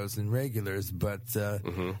cameos than regulars. But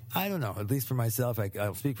I don't know. At least for myself,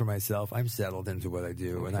 I'll speak for myself. I'm settled into what I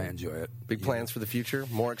do, and I enjoy it. Big plans for the future?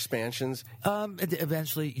 More expansions?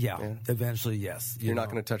 Eventually, yeah. Eventually, yes. You're not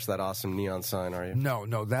going to touch that awesome neon sign, are you?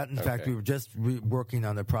 No. That, in fact, we were just working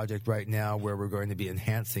on a project right now where we're going to be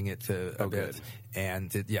enhancing it a bit. Good.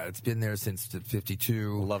 And it's been there since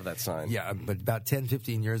 52. Love that sign. Yeah, but about 10,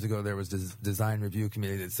 15 years ago, there was this design review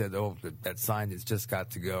committee that said, that sign has just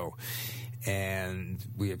got to go. And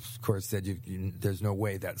we, of course, said there's no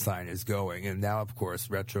way that sign is going. And now, of course,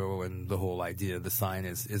 retro and the whole idea of the sign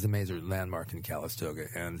is a major landmark in Calistoga.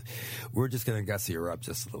 And we're just going to gussy her up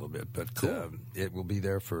just a little bit. But it will be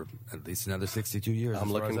there for at least another 62 years.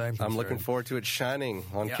 I'm looking forward to it shining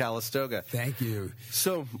on Calistoga. Thank you.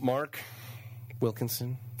 So, Mark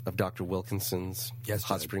Wilkinson of Dr. Wilkinson's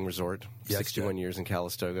Hot Spring Resort, 61 years in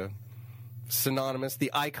Calistoga. Synonymous, the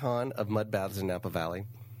icon of mud baths in Napa Valley.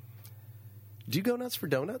 Do you go nuts for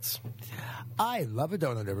donuts? I love a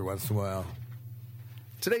donut every once in a while.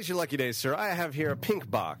 Today's your lucky day, sir. I have here a pink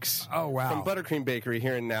box. Oh, wow. From Buttercream Bakery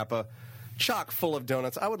here in Napa. Chock full of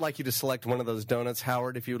donuts. I would like you to select one of those donuts.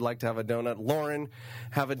 Howard, if you would like to have a donut. Lauren,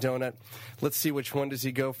 have a donut. Let's see which one does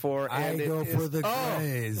he go for. I go for the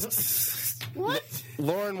glazed. What?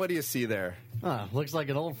 Lauren, what do you see there? Looks like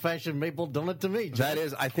an old-fashioned maple donut to me, John. That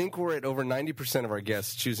is, I think we're at over 90% of our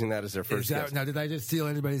guests choosing that as their first guest. Now, did I just steal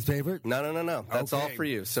anybody's favorite? No. That's all for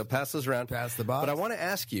you. So pass those around. Pass the box. But I want to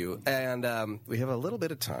ask you, and we have a little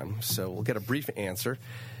bit of time, so we'll get a brief answer.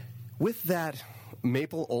 With that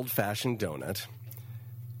maple old-fashioned donut,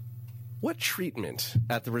 what treatment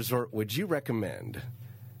at the resort would you recommend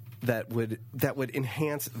that would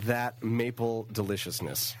enhance that maple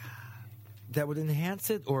deliciousness? That would enhance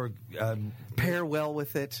it or pair well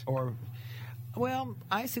with it? Or, well,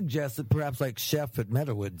 I suggested perhaps like Chef at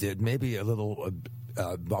Meadowood did, maybe a little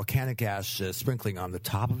volcanic ash sprinkling on the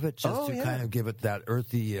top of it just to kind of give it that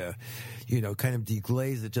earthy, kind of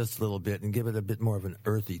deglaze it just a little bit and give it a bit more of an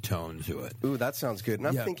earthy tone to it. Ooh, that sounds good. And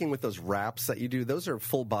I'm thinking with those wraps that you do, those are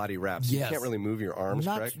full body wraps. Yes. You can't really move your arms,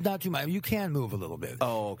 correct? Not too much. You can move a little bit.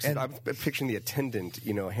 Oh, I'm picturing the attendant,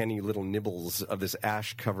 handing you little nibbles of this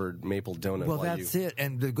ash-covered maple donut. Well, that's it.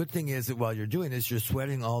 And the good thing is that while you're doing this, you're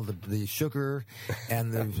sweating all the sugar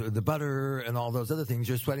and the butter and all those other things.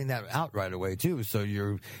 You're sweating that out right away, too. So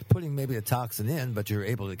you're putting maybe a toxin in, but you're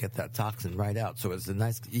able to get that toxin right out. So it's a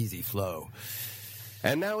nice, easy flow.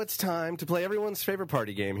 And now it's time to play everyone's favorite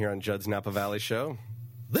party game here on Judd's Napa Valley Show.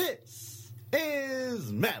 This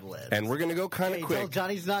is Mad Libs. And we're going to go kind of quick. Tell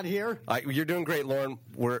Johnny's not here. You're doing great, Lauren.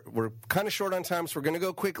 We're kind of short on time, so we're going to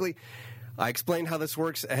go quickly. I explained how this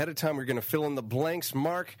works ahead of time. We're going to fill in the blanks.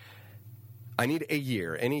 Mark, I need a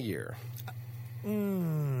year. Any year.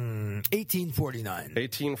 1849.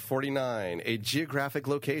 1849. A geographic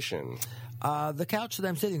location. The couch that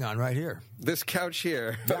I'm sitting on right here. This couch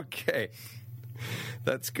here. Yep. Okay.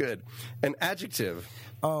 That's good. An adjective.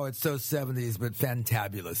 Oh, it's so 70s, but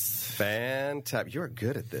fantabulous. You're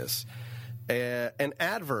good at this. An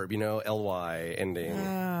adverb, ly ending.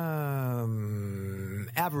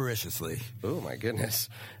 Avariciously. Oh, my goodness.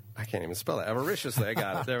 I can't even spell that. Avariciously. I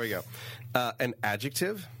got it. There we go. An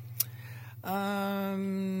adjective.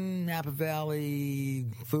 Napa Valley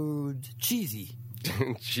food. Cheesy.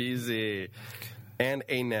 Cheesy. And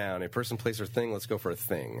a noun, a person, place, or thing. Let's go for a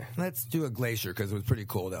thing. Let's do a glacier because it was pretty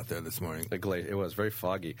cold out there this morning. It was very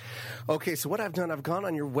foggy. Okay, so what I've done, I've gone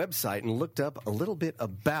on your website and looked up a little bit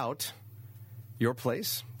about your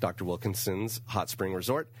place, Dr. Wilkinson's Hot Spring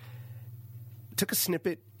Resort. Took a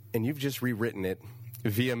snippet, and you've just rewritten it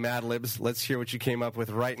via Mad Libs. Let's hear what you came up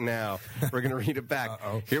with right now. We're going to read it back.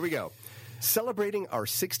 Uh-oh. Here we go. Celebrating our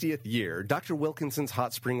 60th year, Dr. Wilkinson's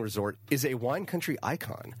Hot Spring Resort is a wine country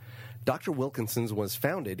icon. Dr. Wilkinson's was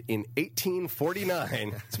founded in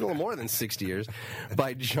 1849, it's been a little more than 60 years,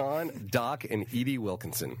 by John, Doc, and Edie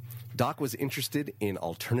Wilkinson. Doc was interested in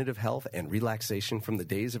alternative health and relaxation from the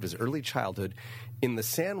days of his early childhood in the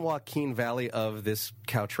San Joaquin Valley of this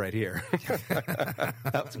couch right here.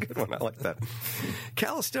 That was a good one. I like that.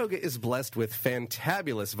 Calistoga is blessed with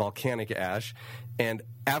fantabulous volcanic ash and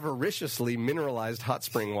avariciously mineralized hot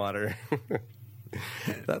spring water.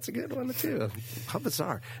 That's a good one, too. How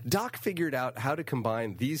bizarre. Doc figured out how to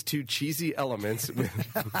combine these two cheesy elements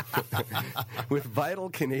with vital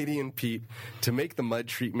Canadian peat to make the mud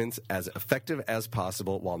treatments as effective as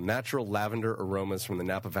possible, while natural lavender aromas from the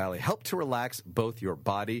Napa Valley help to relax both your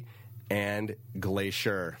body and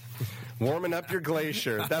glacier. Warming up your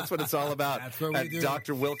glacier. That's what it's all about. That's what we at do.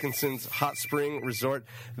 Dr. Wilkinson's Hot Spring Resort.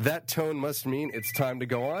 That tone must mean it's time to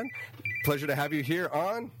go on. Pleasure to have you here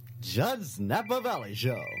on Judd's Napa Valley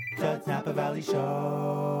Show. Judd's Napa Valley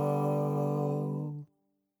Show.